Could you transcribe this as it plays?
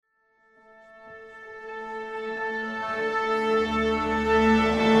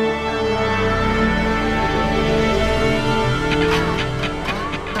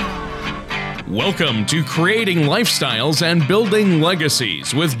Welcome to Creating Lifestyles and Building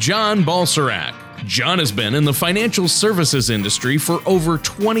Legacies with John Balserac. John has been in the financial services industry for over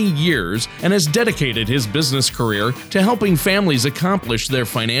 20 years and has dedicated his business career to helping families accomplish their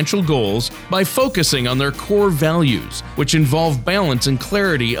financial goals by focusing on their core values, which involve balance and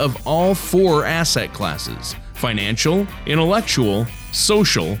clarity of all four asset classes: financial, intellectual,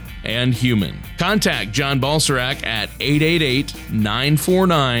 social, and human. Contact John Balserac at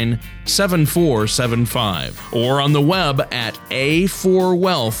 888-949-7475 or on the web at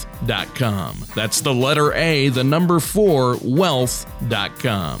a4wealth.com. That's the letter A, the number 4,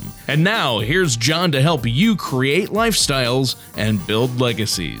 wealth.com. And now, here's John to help you create lifestyles and build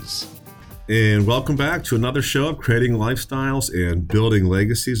legacies. And welcome back to another show of Creating Lifestyles and Building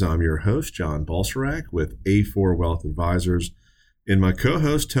Legacies. I'm your host, John Balserac with A4 Wealth Advisors, and my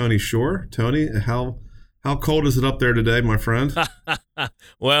co-host, Tony Shore. Tony, how cold is it up there today, my friend?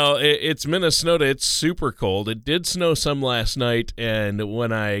 Well, it's Minnesota. It's super cold. It did snow some last night, and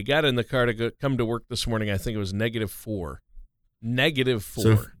when I got in the car to come to work this morning, I think it was -4.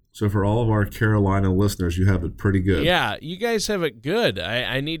 -4. So for all of our Carolina listeners, you have it pretty good. Yeah, you guys have it good.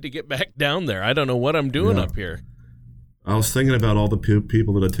 I need to get back down there. I don't know what I'm doing up here. I was thinking about all the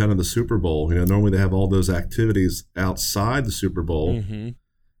people that attended the Super Bowl. You know, normally they have all those activities outside the Super Bowl,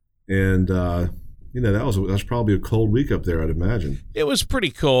 and that was probably a cold week up there, I'd imagine. It was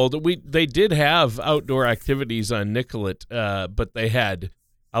pretty cold. They did have outdoor activities on Nicollet, but they had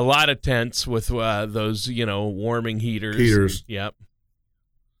a lot of tents with those warming heaters. Yep.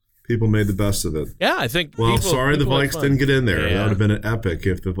 People made the best of it. Yeah, I think. Well, sorry the Vikes didn't get in there. Yeah. That would have been an epic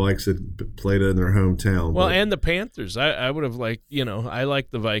if the Vikes had played it in their hometown. Well, and the Panthers. I would have liked, I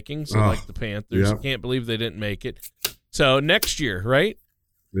like the Vikings. I like the Panthers. Yeah. I can't believe they didn't make it. So next year, right?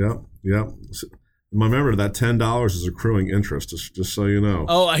 Yeah. Remember, that $10 is accruing interest, just so you know.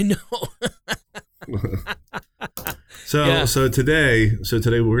 Oh, I know. So today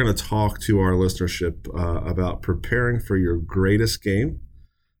we're going to talk to our listenership about preparing for your greatest game.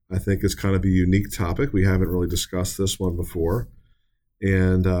 I think it's kind of a unique topic. We haven't really discussed this one before.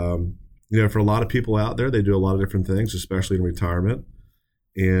 And, for a lot of people out there, they do a lot of different things, especially in retirement.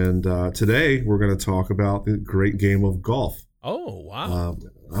 And today we're going to talk about the great game of golf. Oh, wow.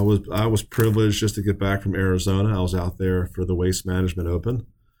 I was privileged just to get back from Arizona. I was out there for the Waste Management Open.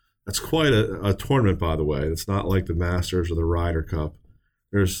 That's quite a tournament, by the way. It's not like the Masters or the Ryder Cup.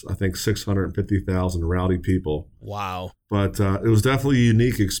 There's, I think, 650,000 rowdy people. Wow. But it was definitely a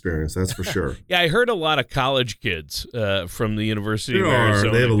unique experience, that's for sure. Yeah, I heard a lot of college kids from the University of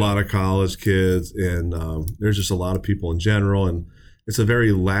Arizona. They have a lot of college kids, and there's just a lot of people in general. And it's a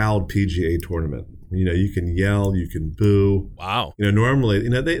very loud PGA tournament. You can yell, you can boo. Wow. Normally,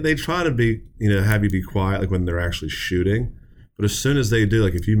 they try to be, have you be quiet, like when they're actually shooting. But as soon as they do,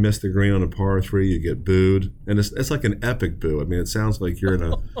 like if you miss the green on a par 3, you get booed. And it's like an epic boo. I mean, it sounds like you're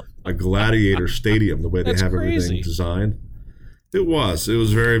in a gladiator stadium, the way they have everything designed. It was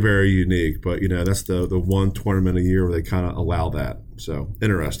very, very unique. But, that's the one tournament a year where they kind of allow that. So,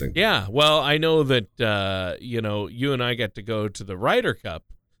 interesting. Yeah. Well, I know that, you and I got to go to the Ryder Cup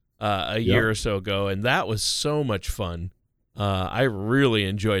a year or so ago, and that was so much fun. I really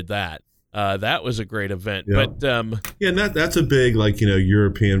enjoyed that. That was a great event. Yeah. But and that's a big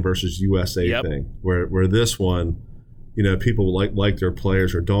European versus USA thing. Where this one, people like their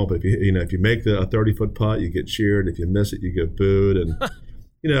players or don't. But if you make a 30-foot putt, you get cheered. If you miss it, you get booed. And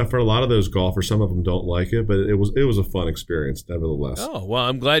for a lot of those golfers, some of them don't like it, but it was a fun experience nevertheless. Oh well,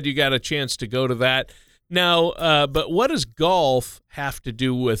 I'm glad you got a chance to go to that. Now, but what does golf have to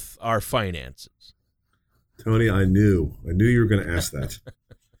do with our finances? Tony, I knew you were going to ask that.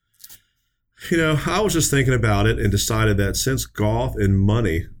 I was just thinking about it and decided that since golf and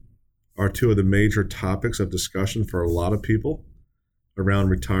money are two of the major topics of discussion for a lot of people around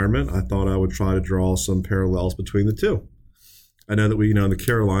retirement, I thought I would try to draw some parallels between the two. I know that we, in the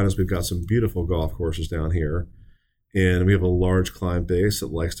Carolinas, we've got some beautiful golf courses down here, and we have a large client base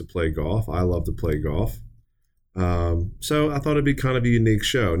that likes to play golf. I love to play golf. So I thought it'd be kind of a unique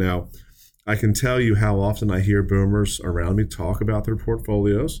show. Now, I can tell you how often I hear boomers around me talk about their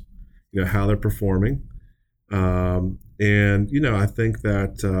portfolios, how they're performing. And I think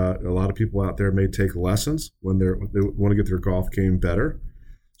that a lot of people out there may take lessons when they want to get their golf game better.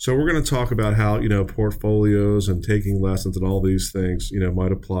 So we're going to talk about how, portfolios and taking lessons and all these things,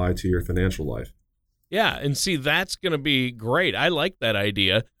 might apply to your financial life. Yeah, and see, that's going to be great. I like that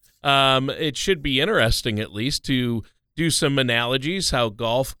idea. It should be interesting, at least, to do some analogies, how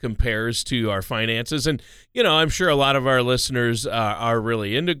golf compares to our finances. And, I'm sure a lot of our listeners are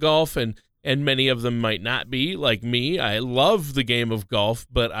really into golf, and and many of them might not be. Like me, I love the game of golf,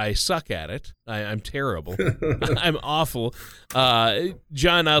 but I suck at it. I'm terrible. I'm awful.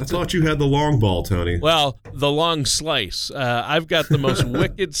 John, I thought you had the long ball, Tony. Well, the long slice. I've got the most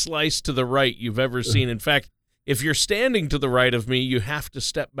wicked slice to the right you've ever seen. In fact, if you're standing to the right of me, you have to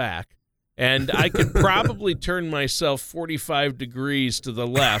step back. And I could probably turn myself 45 degrees to the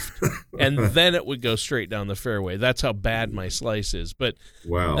left, and then it would go straight down the fairway. That's how bad my slice is. But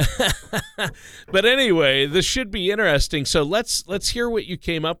wow. But anyway, this should be interesting. So let's hear what you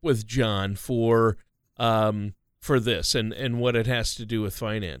came up with, John, for this and what it has to do with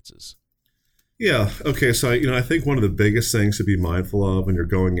finances. Yeah. Okay. So, I think one of the biggest things to be mindful of when you're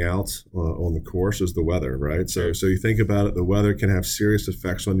going out on the course is the weather, right? So you think about it, the weather can have serious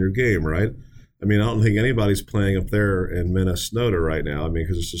effects on your game, right? I mean, I don't think anybody's playing up there in Minnesota right now. I mean,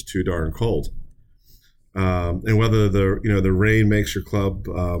 because it's just too darn cold. And whether the rain makes your club,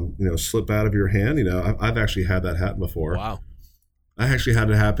 slip out of your hand, I've actually had that happen before. Wow. I actually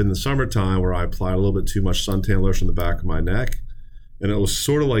had it happen in the summertime where I applied a little bit too much suntan lotion on the back of my neck. And it was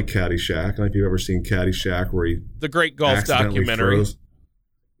sort of like Caddyshack. I don't know if you've ever seen Caddyshack, where the great golf documentary.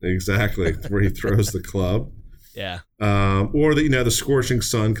 Exactly, where he throws the club. Yeah. Or the scorching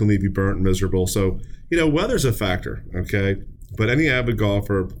sun can leave you burnt and miserable. So, weather's a factor, okay? But any avid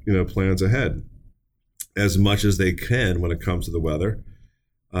golfer, plans ahead as much as they can when it comes to the weather.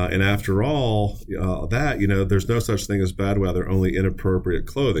 And after all, there's no such thing as bad weather, only inappropriate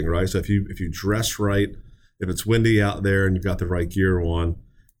clothing, right? So if you dress right, if it's windy out there and you've got the right gear on,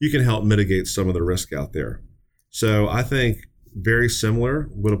 you can help mitigate some of the risk out there. So I think very similar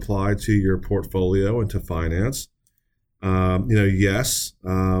would apply to your portfolio and to finance. Yes,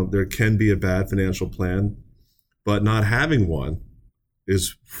 there can be a bad financial plan, but not having one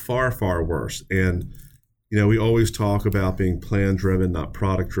is far, far worse. And, we always talk about being plan-driven, not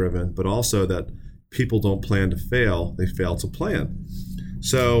product-driven, but also that people don't plan to fail, they fail to plan.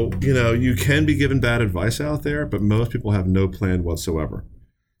 So, you can be given bad advice out there, but most people have no plan whatsoever.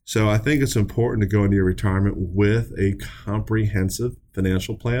 So I think it's important to go into your retirement with a comprehensive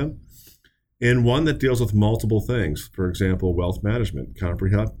financial plan and one that deals with multiple things. For example, wealth management,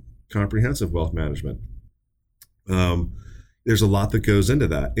 comprehensive wealth management. There's a lot that goes into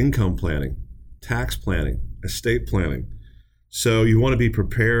that. Income planning, tax planning, estate planning. So you want to be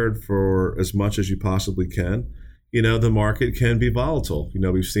prepared for as much as you possibly can. The market can be volatile.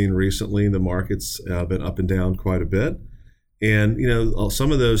 We've seen recently the market's been up and down quite a bit. And,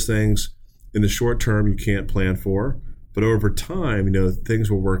 some of those things in the short term you can't plan for. But over time,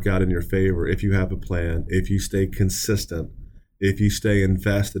 things will work out in your favor if you have a plan, if you stay consistent, if you stay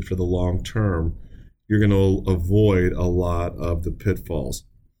invested for the long term, you're going to avoid a lot of the pitfalls.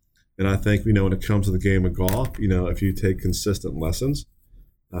 And I think, when it comes to the game of golf, if you take consistent lessons,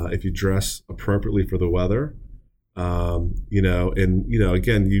 if you dress appropriately for the weather, again,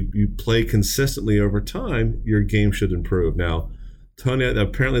 you play consistently over time, your game should improve. Now, Tony,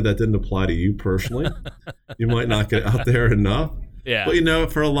 apparently that didn't apply to you personally. You might not get out there enough. Yeah.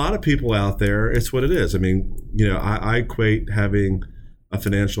 But, for a lot of people out there, it's what it is. I mean, I equate having a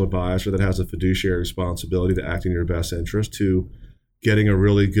financial advisor that has a fiduciary responsibility to act in your best interest to getting a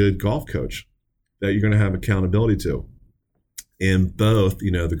really good golf coach that you're going to have accountability to. And both,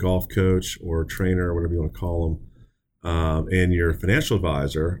 the golf coach or trainer, or whatever you want to call them, and your financial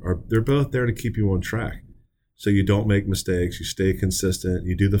advisor, they're both there to keep you on track. So you don't make mistakes, you stay consistent,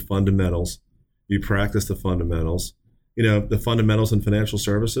 you do the fundamentals, you practice the fundamentals. The fundamentals in financial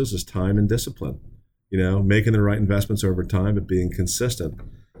services is time and discipline, making the right investments over time, but being consistent.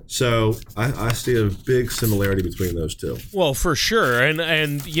 So I see a big similarity between those two. Well, for sure.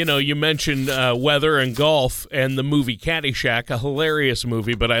 And you mentioned weather and golf and the movie Caddyshack, a hilarious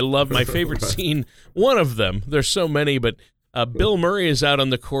movie, but I love my favorite scene, one of them. There's so many, but Bill Murray is out on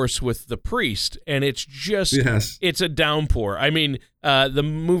the course with the priest, and it's just, It's a downpour. I mean, the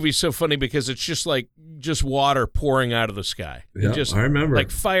movie's so funny because it's just water pouring out of the sky. Yeah, I remember.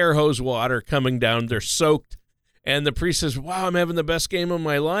 Like fire hose water coming down. They're soaked. And the priest says, wow, I'm having the best game of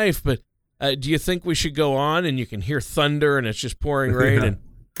my life, but do you think we should go on? And you can hear thunder, and it's just pouring rain. Yeah. And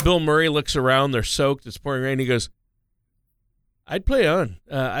Bill Murray looks around. They're soaked. It's pouring rain. He goes, I'd play on.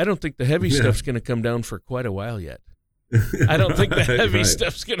 I don't think the heavy stuff's going to come down for quite a while yet. I don't think the heavy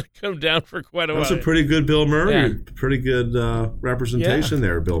stuff's going to come down for quite a while. That's a pretty good Bill Murray, pretty good representation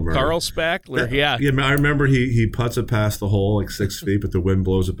there, Bill Murray. Carl Spackler, Yeah, I remember he putts it past the hole like 6 feet, but the wind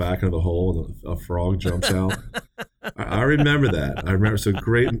blows it back into the hole and a frog jumps out. I remember that. I remember it's a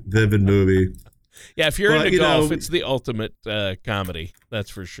great, vivid movie. Yeah, if you're into golf, it's the ultimate comedy. That's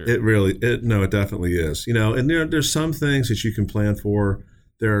for sure. It definitely is. And there's some things that you can plan for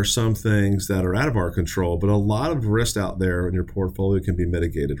there are some things that are out of our control, but a lot of risk out there in your portfolio can be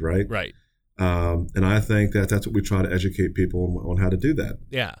mitigated, right? Right. And I think that's what we try to educate people on how to do that.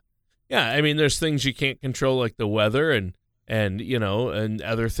 Yeah. Yeah. I mean, there's things you can't control, like the weather and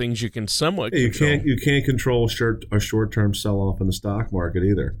other things you can somewhat control. You can't control a short-term sell-off in the stock market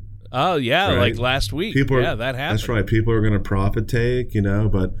either. Oh, yeah. Right? Like last week. That happened. That's right. People are going to profit take,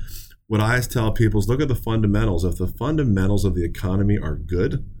 but what I tell people is look at the fundamentals. If the fundamentals of the economy are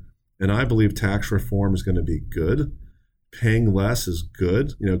good, and I believe tax reform is going to be good, paying less is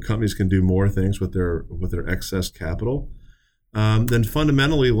good. Companies can do more things with their excess capital. Then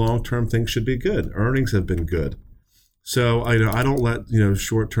fundamentally, long-term things should be good. Earnings have been good. So I don't let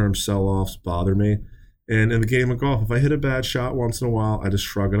short-term sell-offs bother me. And in the game of golf, if I hit a bad shot once in a while, I just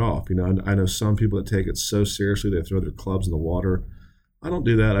shrug it off. I know some people that take it so seriously they throw their clubs in the water. I don't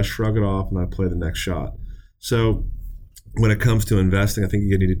do that. I shrug it off and I play the next shot. So when it comes to investing, I think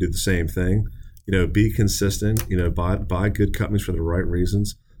you need to do the same thing. Be consistent. Buy good companies for the right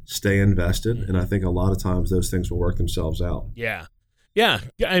reasons. Stay invested, and I think a lot of times those things will work themselves out. Yeah.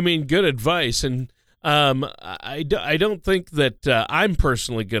 I mean, good advice, and I don't think that I'm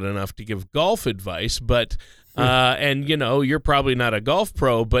personally good enough to give golf advice, but and you're probably not a golf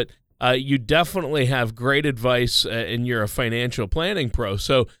pro, but you definitely have great advice, and you're a financial planning pro.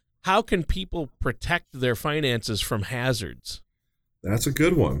 So how can people protect their finances from hazards? That's a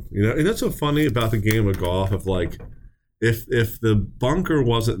good one. And that's so funny about the game of golf of like, if the bunker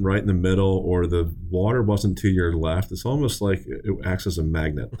wasn't right in the middle or the water wasn't to your left, it's almost like it acts as a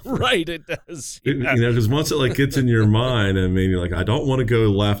magnet. Right, it does. Yeah. Because once it like gets in your mind, I mean, you're like, I don't want to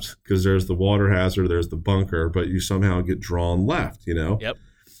go left because there's the water hazard, there's the bunker, but you somehow get drawn left. Yep.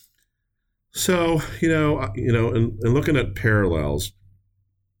 So and looking at parallels,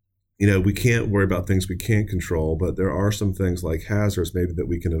 we can't worry about things we can't control, but there are some things like hazards maybe that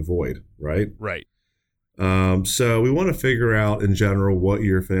we can avoid, right? Right. So we want to figure out in general what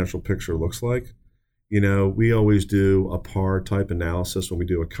your financial picture looks like. We always do a PAR type analysis when we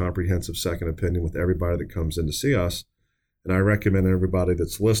do a comprehensive second opinion with everybody that comes in to see us. And I recommend everybody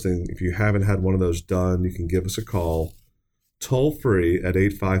that's listening, if you haven't had one of those done, you can give us a call toll free at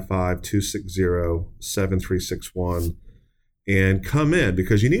 855-260-7361 and come in,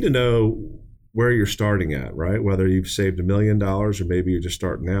 because you need to know where you're starting at, right? Whether you've saved $1 million or maybe you're just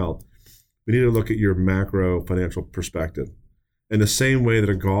starting out. We need to look at your macro financial perspective in the same way that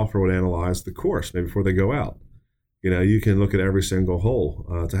a golfer would analyze the course maybe before they go out. You can look at every single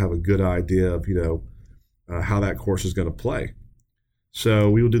hole to have a good idea of, how that course is going to play. So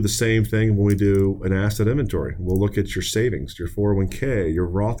we will do the same thing when we do an asset inventory. We'll look at your savings, your 401k, your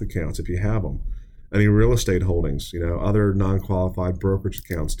Roth accounts if you have them, any real estate holdings, other non-qualified brokerage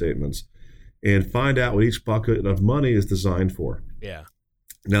account statements, and find out what each bucket of money is designed for. Yeah.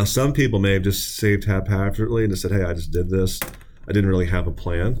 Now, some people may have just saved haphazardly and just said, hey, I just did this. I didn't really have a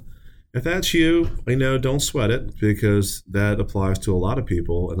plan. If that's you, don't sweat it, because that applies to a lot of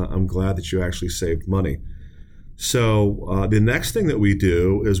people, and I'm glad that you actually saved money. So the next thing that we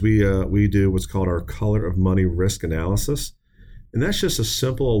do is we do what's called our color of money risk analysis. And that's just a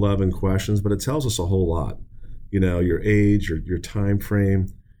simple 11 questions, but it tells us a whole lot. Your age, your time frame,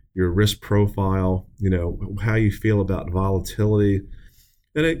 your risk profile, how you feel about volatility.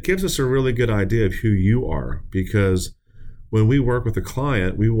 And it gives us a really good idea of who you are, because when we work with a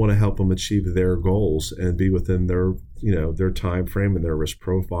client, we want to help them achieve their goals and be within their time frame and their risk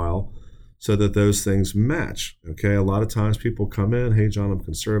profile, so that those things match. Okay, a lot of times people come in, hey John, I'm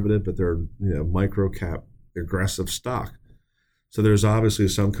conservative, but they're micro cap aggressive stock. So there's obviously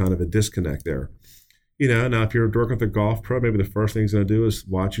some kind of a disconnect there. Now if you're working with a golf pro, maybe the first thing he's going to do is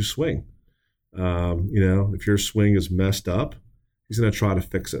watch you swing. If your swing is messed up, he's going to try to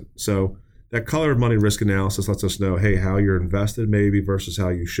fix it. So that color of money risk analysis lets us know, hey, how you're invested maybe versus how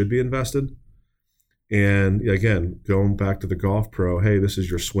you should be invested. And again, going back to the golf pro, hey, this is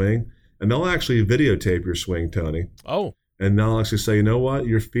your swing. And they'll actually videotape your swing, Tony. Oh. And they'll actually say, you know what,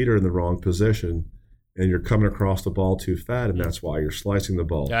 your feet are in the wrong position and you're coming across the ball too fat, and that's why you're slicing the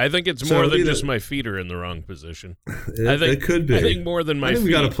ball. Yeah, I think it's more than just my feet are in the wrong position. It could be. I think more than my feet.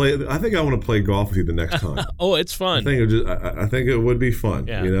 We got to play. I think I want to play golf with you the next time. Oh, it's fun. I think it would be fun.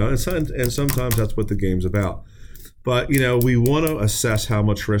 Yeah. And sometimes that's what the game's about. But we want to assess how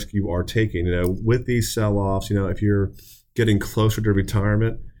much risk you are taking. With these sell-offs, if you're getting closer to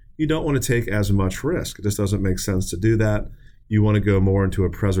retirement, you don't want to take as much risk. It just doesn't make sense to do that. You want to go more into a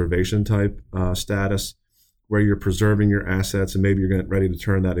preservation type status, where you're preserving your assets, and maybe you're getting ready to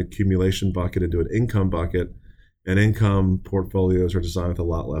turn that accumulation bucket into an income bucket. And income portfolios are designed with a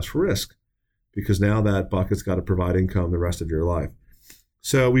lot less risk, because now that bucket's got to provide income the rest of your life.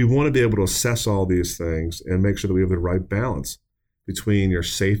 So we want to be able to assess all these things and make sure that we have the right balance between your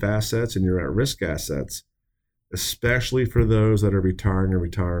safe assets and your at-risk assets, especially for those that are retiring and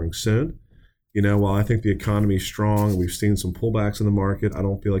retiring soon. While I think the economy is strong, we've seen some pullbacks in the market. I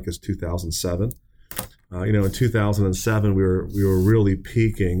don't feel like it's 2007. In 2007, we were really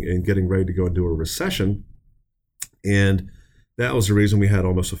peaking and getting ready to go into a recession. And that was the reason we had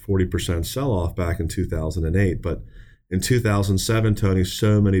almost a 40% sell-off back in 2008. But in 2007, Tony,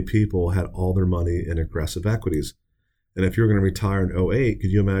 so many people had all their money in aggressive equities. And if you're going to retire in 08,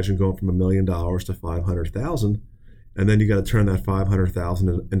 could you imagine going from $1 million to $500,000? And then you got to turn that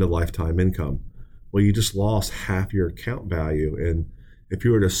 $500,000 into lifetime income. Well, you just lost half your account value. And if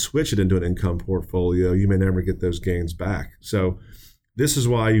you were to switch it into an income portfolio, you may never get those gains back. So this is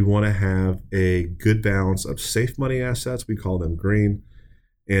why you want to have a good balance of safe money assets, we call them green,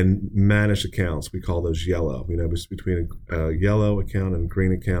 and managed accounts, we call those yellow. Between a yellow account and a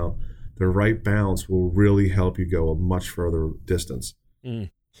green account, the right balance will really help you go a much further distance.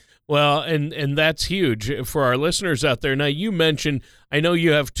 Well, and that's huge for our listeners out there. Now, you mentioned, I know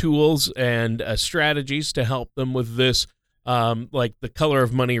you have tools and strategies to help them with this, like the color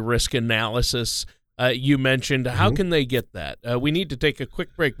of money risk analysis. You mentioned, how can they get that? We need to take a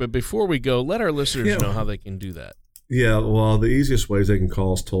quick break, but before we go, let our listeners know how they can do that. Yeah, well, the easiest way is they can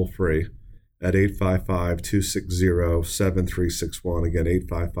call us toll free at 855-260-7361. Again,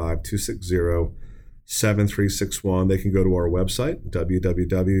 855-260-7361. They can go to our website,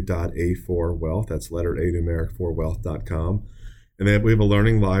 www.a4wealth, that's letter A, numeric 4wealth.com. And we have a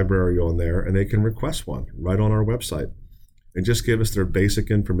learning library on there, and they can request one right on our website. And just give us their basic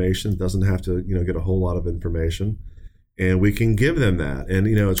information. It doesn't have to, get a whole lot of information. And we can give them that. And,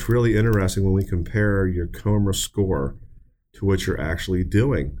 it's really interesting when we compare your COMRA score to what you're actually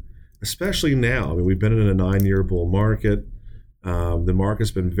doing, especially now. We've been in a 9-year bull market. The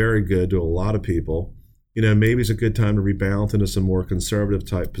market's been very good to a lot of people. Maybe it's a good time to rebalance into some more conservative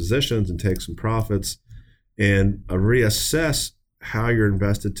type positions and take some profits and reassess how you're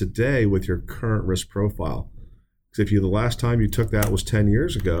invested today with your current risk profile. Because if the last time you took that was 10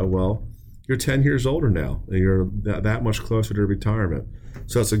 years ago, well, you're 10 years older now, and you're that much closer to retirement.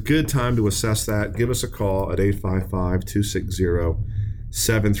 So it's a good time to assess that. Give us a call at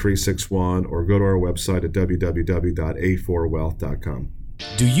 855-260-7361 or go to our website at www.a4wealth.com.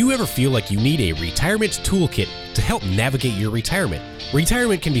 Do you ever feel like you need a retirement toolkit to help navigate your retirement?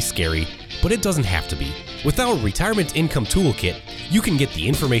 Retirement can be scary, but it doesn't have to be. With our Retirement Income Toolkit, you can get the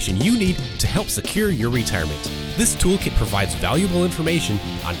information you need to help secure your retirement. This toolkit provides valuable information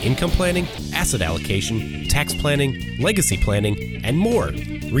on income planning, asset allocation, tax planning, legacy planning, and more.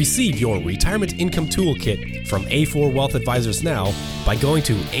 Receive your Retirement Income Toolkit from A4 Wealth Advisors now by going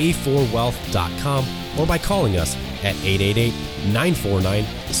to a4wealth.com or by calling us at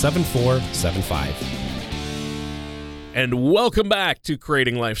 888-949-7475. And welcome back to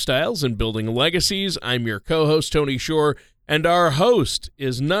Creating Lifestyles and Building Legacies. I'm your co-host, Tony Shore, and our host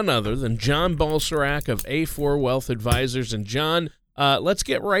is none other than John Balserac of A4 Wealth Advisors. And John, let's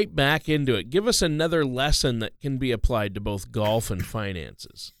get right back into it. Give us another lesson that can be applied to both golf and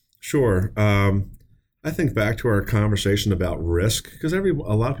finances. Sure. I think back to our conversation about risk, because a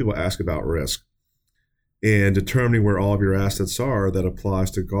lot of people ask about risk. And determining where all of your assets are, that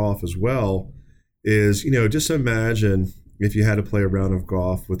applies to golf as well, is, just imagine if you had to play a round of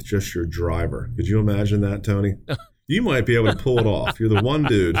golf with just your driver. Could you imagine that, Tony? You might be able to pull it off. You're the one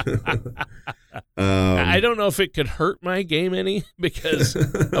dude. I don't know if it could hurt my game any because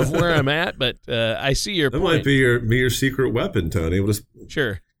of where I'm at, but I see your point. That might be your secret weapon, Tony. We'll just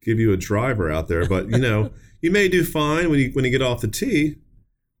give you a driver out there. But, you may do fine when you get off the tee.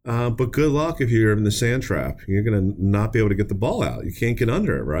 But good luck if you're in the sand trap. You're going to not be able to get the ball out. You can't get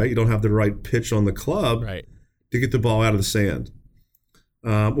under it, right? You don't have the right pitch on the club to get the ball out of the sand.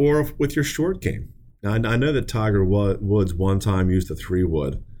 Or with your short game. Now, I know that Tiger Woods one time used a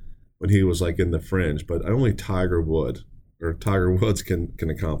 3-wood when he was like in the fringe, but only Tiger Woods can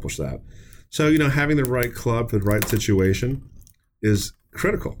accomplish that. So, having the right club for the right situation is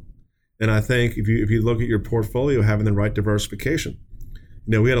critical. And I think if you look at your portfolio, having the right diversification.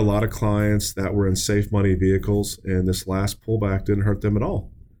 We had a lot of clients that were in safe money vehicles, and this last pullback didn't hurt them at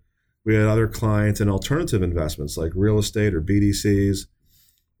all. We had other clients in alternative investments like real estate or BDCs,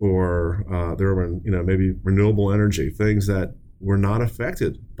 or there were maybe renewable energy, things that were not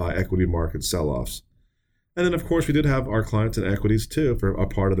affected by equity market sell-offs. And then, of course, we did have our clients in equities too for a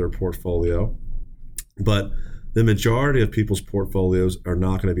part of their portfolio. But the majority of people's portfolios are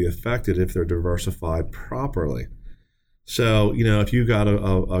not going to be affected if they're diversified properly. So, if you got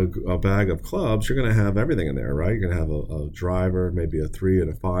a bag of clubs, you're going to have everything in there, right? You're going to have a driver, maybe a 3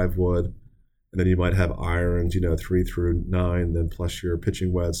 and a 5 wood, and then you might have irons, 3 through 9, then plus your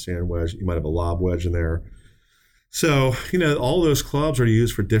pitching wedge, sand wedge. You might have a lob wedge in there. So, all those clubs are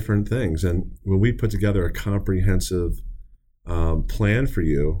used for different things. And when we put together a comprehensive plan for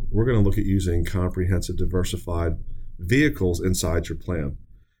you, we're going to look at using comprehensive diversified vehicles inside your plan,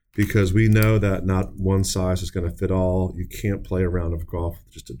 because we know that not one size is going to fit all. You can't play a round of golf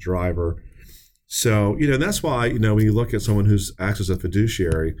with just a driver. So, that's why, when you look at someone who acts as a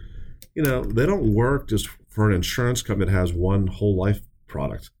fiduciary, they don't work just for an insurance company that has one whole life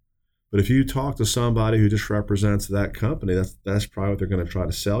product. But if you talk to somebody who just represents that company, that's probably what they're going to try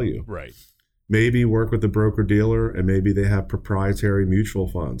to sell you. Right. Maybe work with the broker dealer, and maybe they have proprietary mutual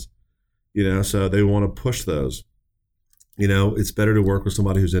funds, so they want to push those. It's better to work with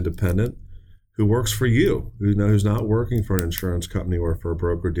somebody who's independent, who works for you, who's not working for an insurance company or for a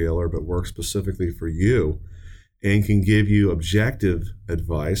broker dealer, but works specifically for you and can give you objective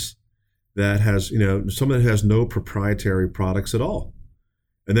advice that has, someone that has no proprietary products at all.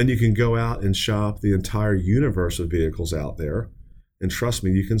 And then you can go out and shop the entire universe of vehicles out there. And trust me,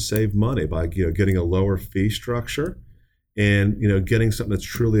 you can save money by getting a lower fee structure and getting something that's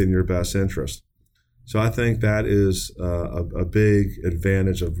truly in your best interest. So I think that is a big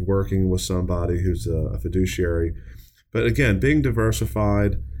advantage of working with somebody who's a fiduciary. But again, being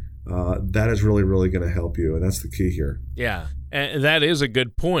diversified, that is really, really going to help you, and that's the key here. Yeah, and that is a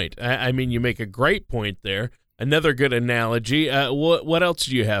good point. I mean, you make a great point there. Another good analogy. What else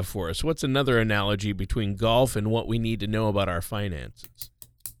do you have for us? What's another analogy between golf and what we need to know about our finances?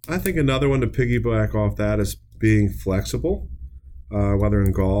 I think another one to piggyback off that is being flexible, whether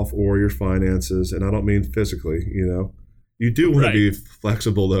in golf or your finances. And I don't mean physically, You do want to be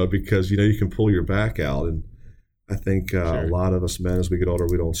flexible, though, because, you can pull your back out. And I think a lot of us men, as we get older,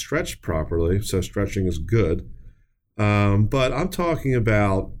 we don't stretch properly. So stretching is good. But I'm talking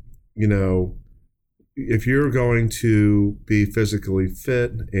about, if you're going to be physically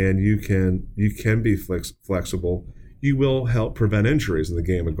fit and you can be flexible, you will help prevent injuries in the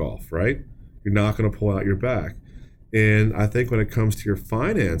game of golf, right? You're not going to pull out your back. And I think when it comes to your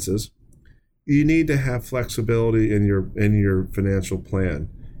finances, you need to have flexibility in your financial plan.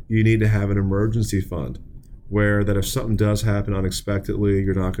 You need to have an emergency fund where that if something does happen unexpectedly,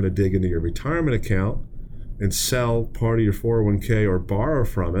 you're not going to dig into your retirement account and sell part of your 401k or borrow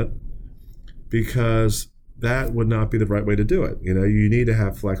from it, because that would not be the right way to do it. You need to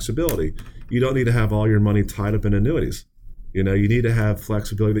have flexibility. You don't need to have all your money tied up in annuities. You need to have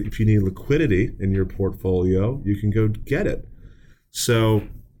flexibility that if you need liquidity in your portfolio, you can go get it. So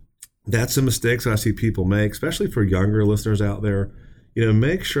that's the mistakes I see people make, especially for younger listeners out there.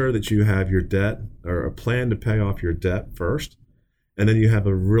 Make sure that you have your debt or a plan to pay off your debt first. And then you have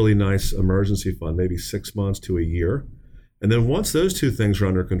a really nice emergency fund, maybe 6 months to a year. And then once those two things are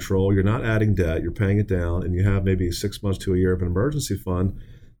under control, you're not adding debt, you're paying it down, and you have maybe 6 months to a year of an emergency fund,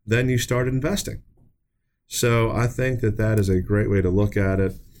 then you start investing. So I think that is a great way to look at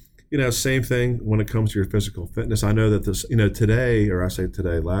it. Same thing when it comes to your physical fitness. I know that this,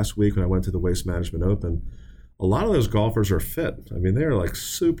 last week when I went to the Waste Management Open, a lot of those golfers are fit. I mean, they're like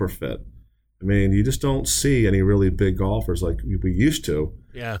super fit. I mean, you just don't see any really big golfers like we used to.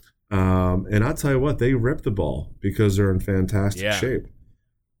 Yeah. And I'll tell you what, they rip the ball because they're in fantastic shape.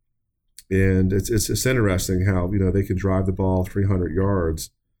 And it's interesting how, they can drive the ball 300 yards.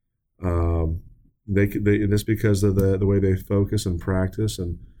 That's because of the way they focus and practice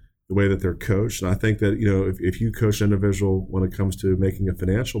and the way that they're coached. And I think that, if you coach an individual when it comes to making a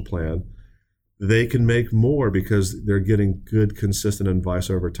financial plan, they can make more because they're getting good, consistent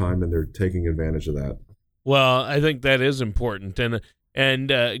advice over time, and they're taking advantage of that. Well, I think that is important and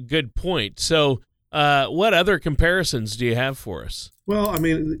good point. So what other comparisons do you have for us? Well, I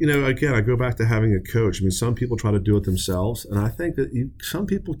mean, again, I go back to having a coach. I mean, some people try to do it themselves, and I think that some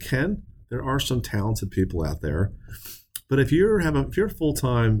people can. There are some talented people out there. But if you're a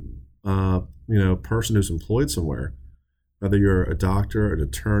full-time person who's employed somewhere, whether you're a doctor, an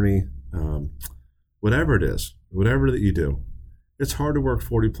attorney, whatever it is, whatever that you do, it's hard to work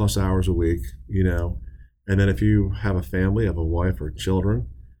 40 plus hours a week, and then if you have a family, have a wife or children,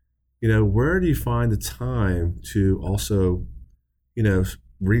 where do you find the time to also,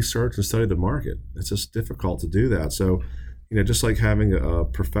 research and study the market? It's just difficult to do that. So, just like having a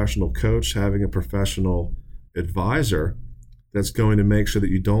professional coach, having a professional advisor that's going to make sure that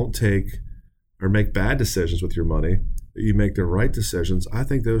you don't take or make bad decisions with your money, that you make the right decisions. I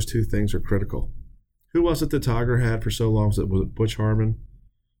think those two things are critical. Who was it that Tiger had for so long? Was it Butch Harmon?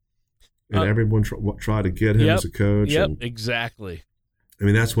 and everyone tried to get him as a coach. Yep, and, exactly. I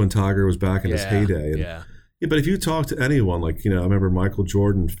mean, that's when Tiger was back in his heyday. And, yeah, but if you talk to anyone, like, I remember Michael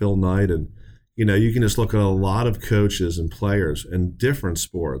Jordan, Phil Knight, and, you can just look at a lot of coaches and players in different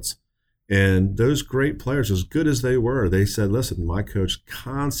sports. And those great players, as good as they were, they said, listen, my coach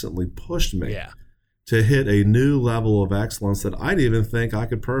constantly pushed me to hit a new level of excellence that I didn't even think I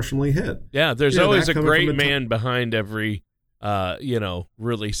could personally hit. Yeah, there's always a great man behind every,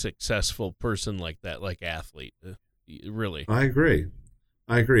 really successful person like that, like athlete. Really. I agree.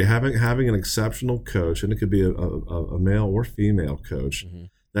 Having an exceptional coach, and it could be a male or female coach,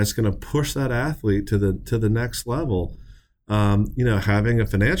 that's going to push that athlete to the next level. Having a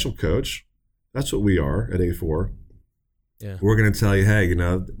financial coach, that's what we are at A4. Yeah. We're going to tell you, hey,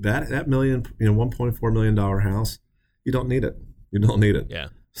 that $1.4 million house, you don't need it. You don't need it. Yeah.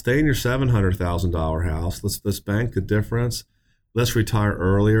 Stay in your $700,000 house. Let's bank the difference. Let's retire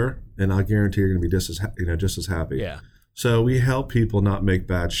earlier, and I guarantee you're going to be just as happy. Yeah. So we help people not make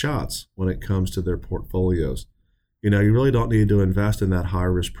bad shots when it comes to their portfolios. You really don't need to invest in that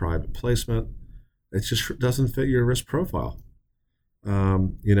high-risk private placement. It just doesn't fit your risk profile.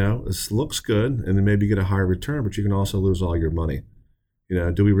 This looks good, and then maybe you get a higher return, but you can also lose all your money.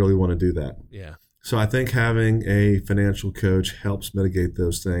 Do we really want to do that? Yeah. So I think having a financial coach helps mitigate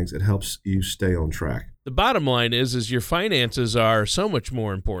those things. It helps you stay on track. The bottom line is your finances are so much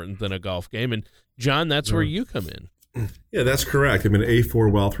more important than a golf game. And John, that's where you come in. Yeah, that's correct. I mean, A4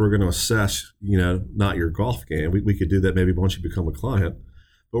 Wealth, we're going to assess, not your golf game. We could do that maybe once you become a client,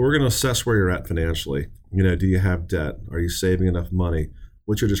 but we're going to assess where you're at financially. Do you have debt? Are you saving enough money?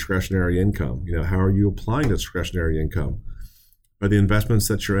 What's your discretionary income? How are you applying discretionary income? Are the investments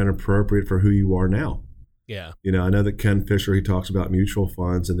that you're in appropriate for who you are now? Yeah. I know that Ken Fisher, he talks about mutual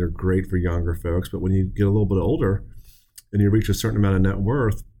funds, and they're great for younger folks, but when you get a little bit older and you reach a certain amount of net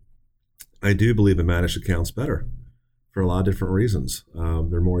worth, I do believe a managed account's better for a lot of different reasons.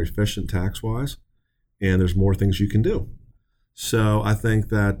 They're more efficient tax-wise, and there's more things you can do. So I think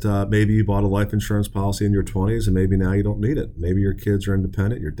that maybe you bought a life insurance policy in your 20s, and maybe now you don't need it. Maybe your kids are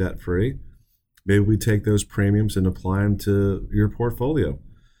independent, you're debt-free. Maybe we take those premiums and apply them to your portfolio.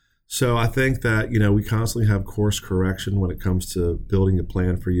 So I think that, we constantly have course correction when it comes to building a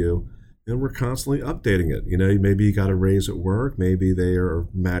plan for you, and we're constantly updating it. Maybe you got a raise at work. Maybe they are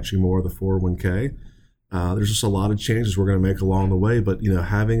matching more of the 401k. There's just a lot of changes we're going to make along the way, but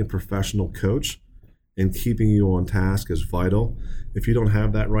having a professional coach and keeping you on task is vital. If you don't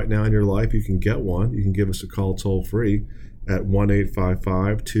have that right now in your life, you can get one. You can give us a call toll free at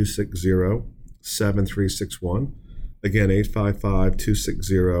 1-855-260-7361. Again,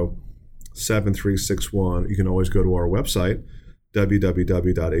 855-260-7361. You can always go to our website,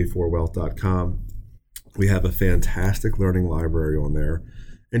 www.a4wealth.com. We have a fantastic learning library on there.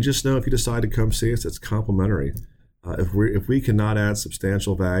 And just know, if you decide to come see us, it's complimentary. If we cannot add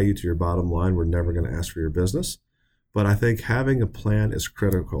substantial value to your bottom line, we're never going to ask for your business. But I think having a plan is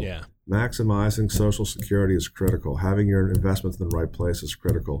critical. Yeah. Maximizing Social Security is critical. Having your investments in the right place is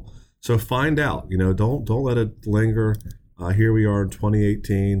critical. So find out. Don't let it linger. Here we are in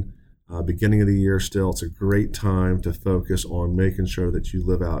 2018, beginning of the year still. It's a great time to focus on making sure that you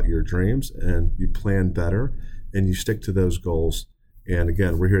live out your dreams and you plan better and you stick to those goals. And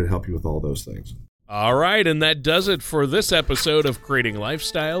again, we're here to help you with all those things. All right, and that does it for this episode of Creating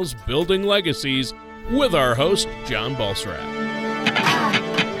Lifestyles, Building Legacies with our host, John Balsarac.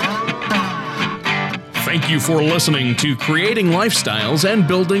 Thank you for listening to Creating Lifestyles and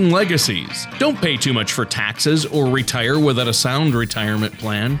Building Legacies. Don't pay too much for taxes or retire without a sound retirement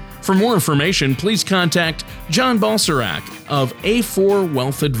plan. For more information, please contact John Balsarac of A4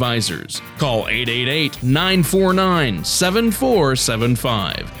 Wealth Advisors. Call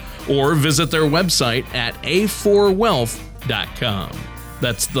 888-949-7475 or visit their website at a4wealth.com.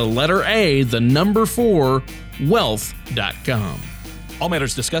 That's the letter A, the number 4, wealth.com. All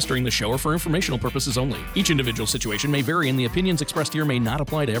matters discussed during the show are for informational purposes only. Each individual situation may vary, and the opinions expressed here may not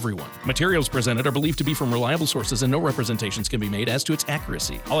apply to everyone. Materials presented are believed to be from reliable sources, and no representations can be made as to its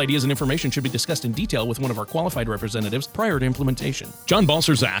accuracy. All ideas and information should be discussed in detail with one of our qualified representatives prior to implementation. John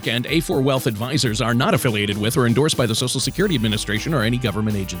Balsarac and A4 Wealth Advisors are not affiliated with or endorsed by the Social Security Administration or any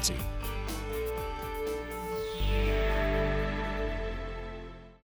government agency.